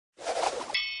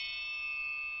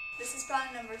This is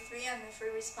problem number 3 on the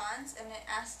free response, and it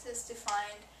asks us to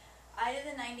find I to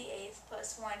the 98th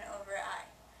plus 1 over I.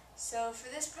 So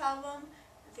for this problem,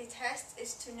 the test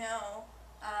is to know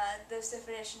those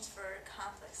definitions for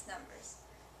complex numbers.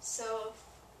 So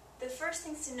the first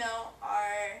things to know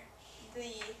are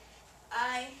the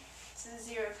I to the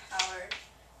 0 power,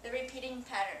 the repeating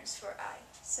patterns for I.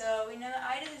 So we know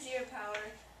I to the 0 power,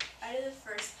 I to the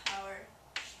first power,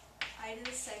 I to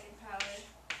the second power,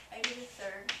 I to the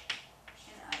third,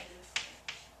 and I to the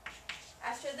fourth.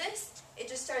 After this, it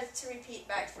just starts to repeat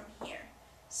back from here.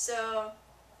 So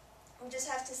we just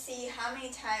have to see how many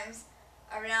times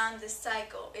around the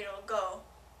cycle it'll go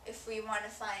if we want to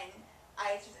find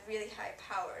I to the really high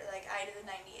power, like I to the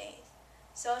 98th.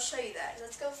 So I'll show you that.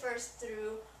 Let's go first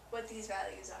through what these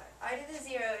values are. I to the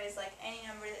 0 is like any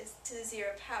number that's to the 0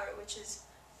 power, which is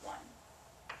 1.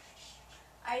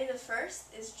 I to the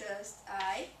first is just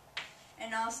I,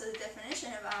 and also the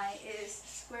definition of I is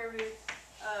square root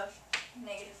of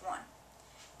 -1.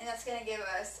 And that's going to give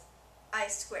us I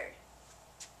squared.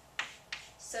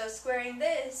 So squaring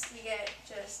this, we get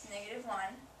just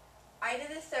 -1. I to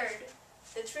the third,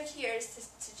 the trick here is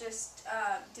to just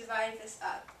divide this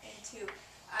up into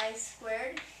I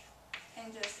squared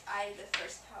and just I to the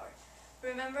first power.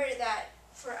 Remember that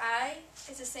for I,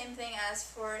 it's the same thing as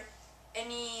for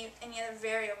any other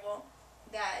variable,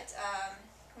 that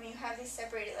when you have these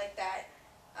separated like that,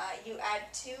 you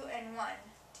add 2 and 1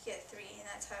 to get 3, and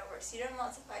that's how it works. You don't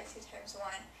multiply 2 times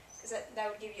 1, because that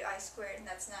would give you I squared, and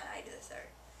that's not I to the third.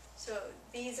 So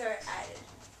these are added.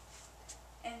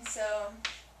 And so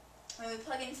when we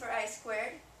plug in for I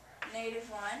squared,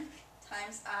 -1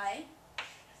 times I,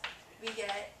 we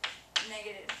get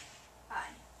 -I.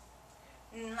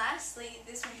 And lastly,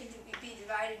 this one can be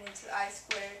divided into I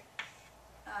squared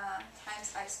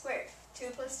times I squared.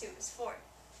 2 plus 2 is 4.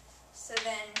 So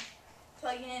then,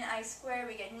 plugging in I squared,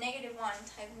 we get -1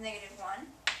 times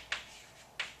 -1,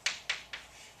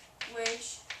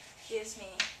 which gives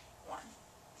me 1.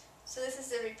 So this is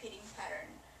the repeating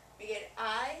pattern. We get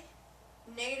I,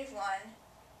 -1,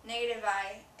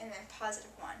 -I, and then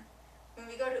 +1. When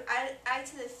we go to I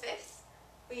to the 5th,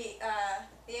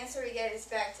 the answer we get is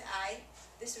back to I.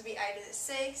 This would be I to the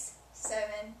 6,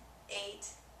 7, 8,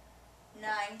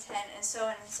 9, 10, and so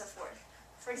on and so forth.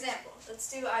 For example, let's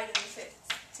do I to the 5th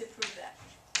to prove that.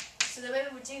 So the way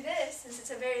we would do this, since it's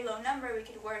a very low number, we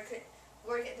could work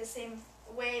it the same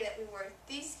way that we work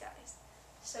these guys.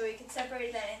 So we could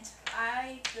separate that into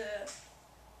I to the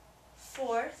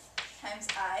 4th times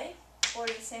I, or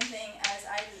the same thing as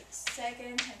I to the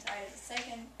 2nd times I to the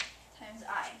 2nd times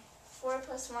I. 4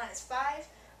 plus 1 is 5,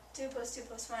 2 plus 2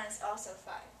 plus 1 is also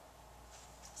 5.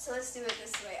 So let's do it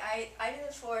this way. I to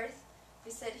the 4th,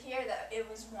 we said here that it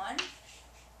was 1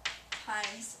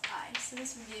 times I. So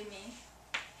this would give me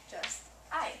just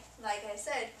I. Like I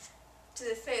said, to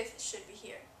the 5th should be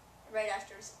here, right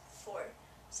after 4.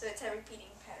 So it's a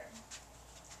repeating pattern.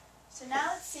 So now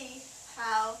let's see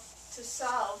how to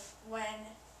solve when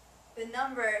the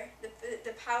number,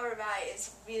 the power of I is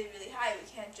really, really high. We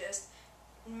can't just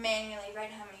manually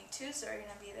write how many 2's are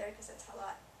going to be there, because that's a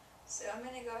lot. So I'm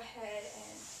going to go ahead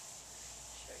and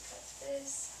shortcut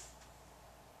this.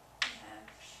 We have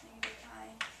 -I.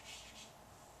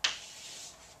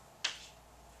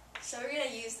 So we're going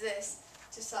to use this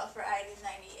to solve for I to the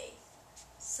 98th.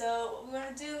 So what we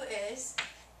want to do is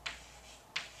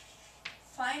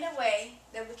find a way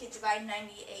that we could divide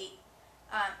 98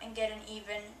 and get an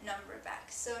even number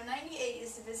back. So 98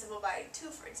 is divisible by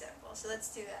 2, for example. So let's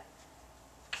do that.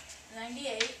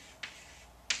 98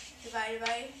 divided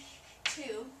by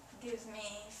 2 gives me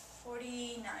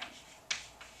 49.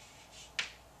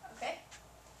 Okay?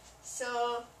 So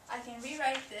I can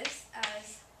rewrite this as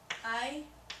I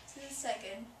to the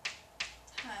 2nd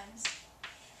times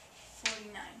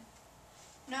 49.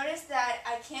 Notice that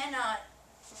I cannot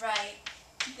write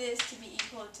this to be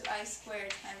equal to I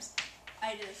squared times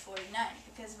I to the 49,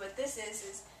 because what this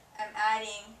is I'm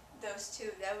adding those two.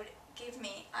 That would give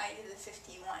me I to the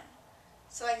 51.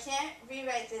 So I can't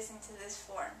rewrite this into this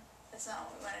form. That's not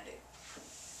what we want to do.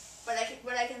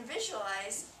 What I can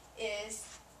visualize is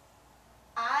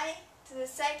I to the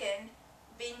 2nd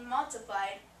being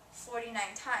multiplied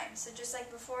 49 times. So just like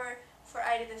before for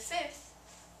I to the 5th,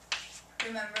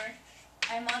 remember,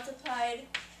 I multiplied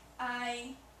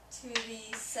I to the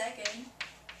 2nd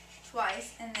twice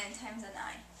and then times an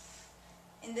I.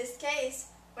 In this case,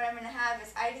 what I'm going to have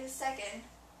is I to the 2nd,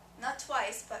 not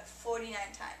twice, but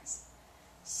 49 times.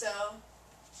 So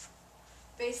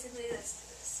basically, let's do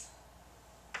this.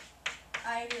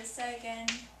 I to the 2nd,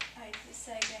 I to the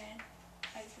 2nd,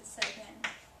 I to the 2nd,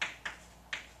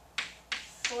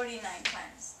 49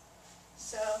 times.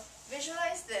 So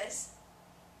visualize this,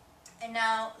 and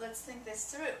now let's think this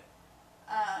through.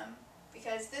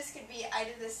 Because this could be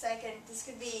either this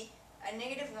could be a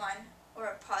 -1 or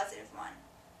a +1,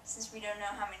 since we don't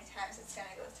know how many times it's going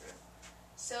to go through.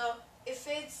 So if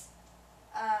it's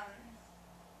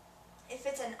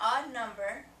an odd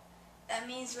number, that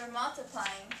means we're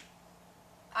multiplying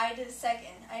I to the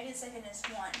second. I to the second is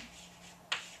 1.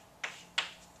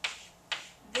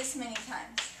 This many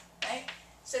times, right?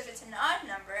 So if it's an odd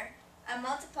number, I'm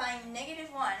multiplying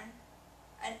 -1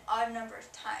 an odd number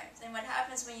of times. And what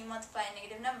happens when you multiply a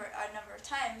negative number odd number of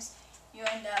times, you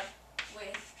end up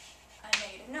with a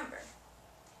negative number.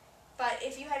 But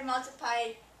if you had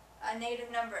multiplied a negative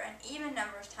number an even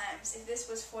number of times, if this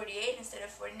was 48 instead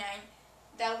of 49,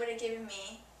 that would have given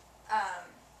me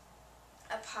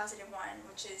a +1,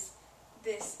 which is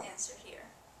this answer here.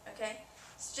 Okay?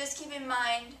 So just keep in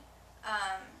mind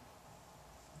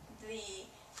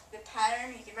the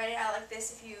pattern. You can write it out like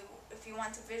this if you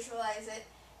want to visualize it.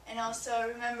 And also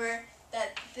remember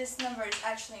that this number is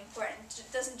actually important.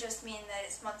 It doesn't just mean that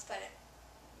it's multiplied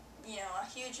a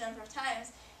huge number of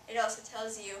times. It also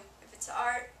tells you if it's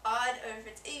odd or if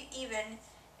it's even,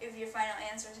 if your final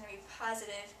answer is going to be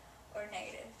positive or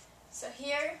negative. So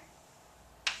here,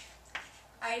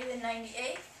 I to the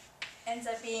 98th ends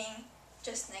up being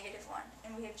just -1,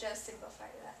 and we have just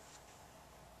simplified that.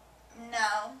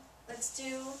 Now, let's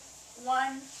do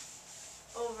 1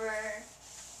 over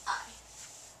I,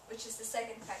 which is the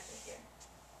second factor here.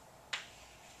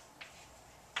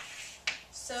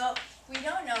 So we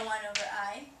don't know 1 over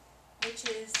I, which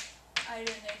is I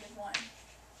to the -1.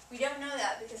 We don't know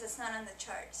that because it's not on the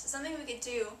chart. So something we could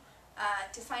do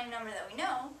to find a number that we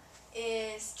know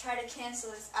is try to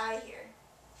cancel this I here.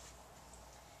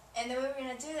 And the way we're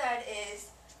going to do that is,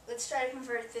 let's try to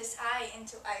convert this I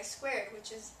into I squared,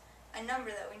 which is a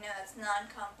number that we know that's not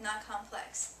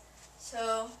complex.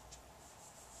 So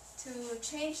to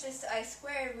change this to I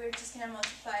squared, we're just going to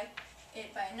multiply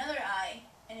it by another I,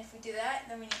 and if we do that,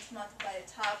 then we need to multiply the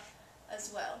top as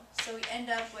well. So we end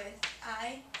up with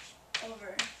I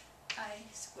over I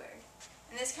squared.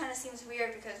 And this kind of seems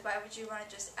weird because why would you want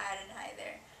to just add an I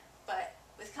there? But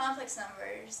with complex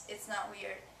numbers, it's not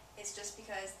weird. It's just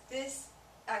because this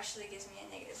actually gives me a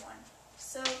 -1.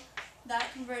 So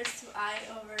that converts to I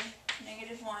over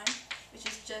 -1, which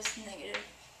is just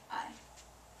 -I.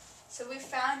 So we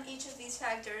found each of these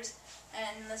factors,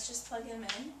 and let's just plug them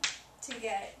in to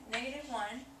get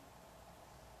 -1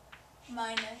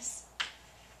 minus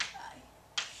I.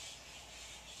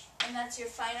 And that's your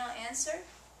final answer,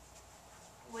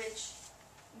 which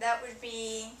that would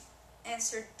be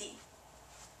answer D.